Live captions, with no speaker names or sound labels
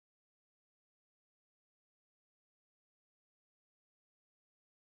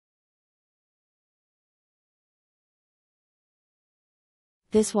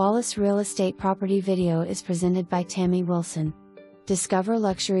This Wallace Real Estate property video is presented by Tammy Wilson. Discover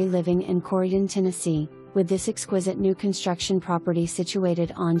luxury living in Corryton, Tennessee, with this exquisite new construction property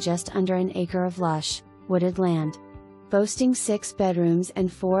situated on just under an acre of lush, wooded land. Boasting 6 bedrooms and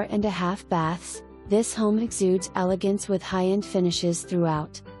 4.5 baths, this home exudes elegance with high-end finishes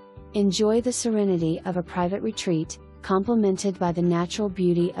throughout. Enjoy the serenity of a private retreat, complemented by the natural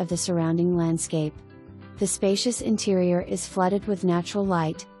beauty of the surrounding landscape. The spacious interior is flooded with natural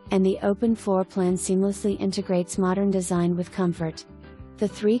light, and the open floor plan seamlessly integrates modern design with comfort. The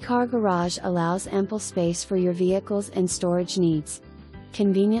 3-car garage allows ample space for your vehicles and storage needs.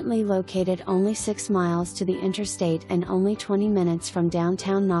 Conveniently located only 6 miles to the interstate and only 20 minutes from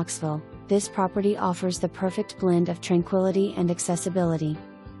downtown Knoxville, this property offers the perfect blend of tranquility and accessibility.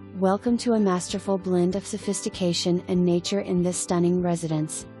 Welcome to a masterful blend of sophistication and nature in this stunning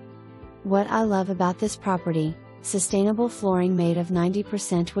residence. What I love about this property: sustainable flooring made of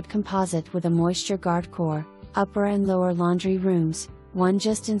 90% wood composite with a moisture guard core, upper and lower laundry rooms, one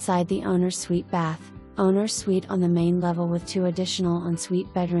just inside the owner's suite bath, owner's suite on the main level with 2 additional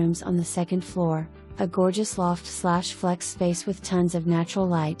ensuite bedrooms on the second floor, a gorgeous loft/flex space with tons of natural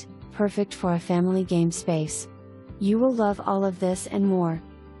light, perfect for a family game space. You will love all of this and more.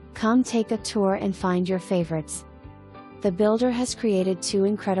 Come take a tour and find your favorites. The builder has created 2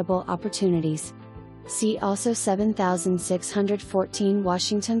 incredible opportunities. See also 7614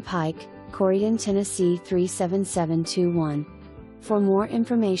 Washington Pike, Corryton, Tennessee 37721. For more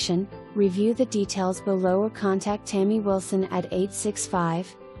information, review the details below or contact Tammy Wilson at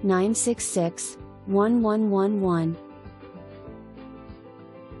 865-966-1111.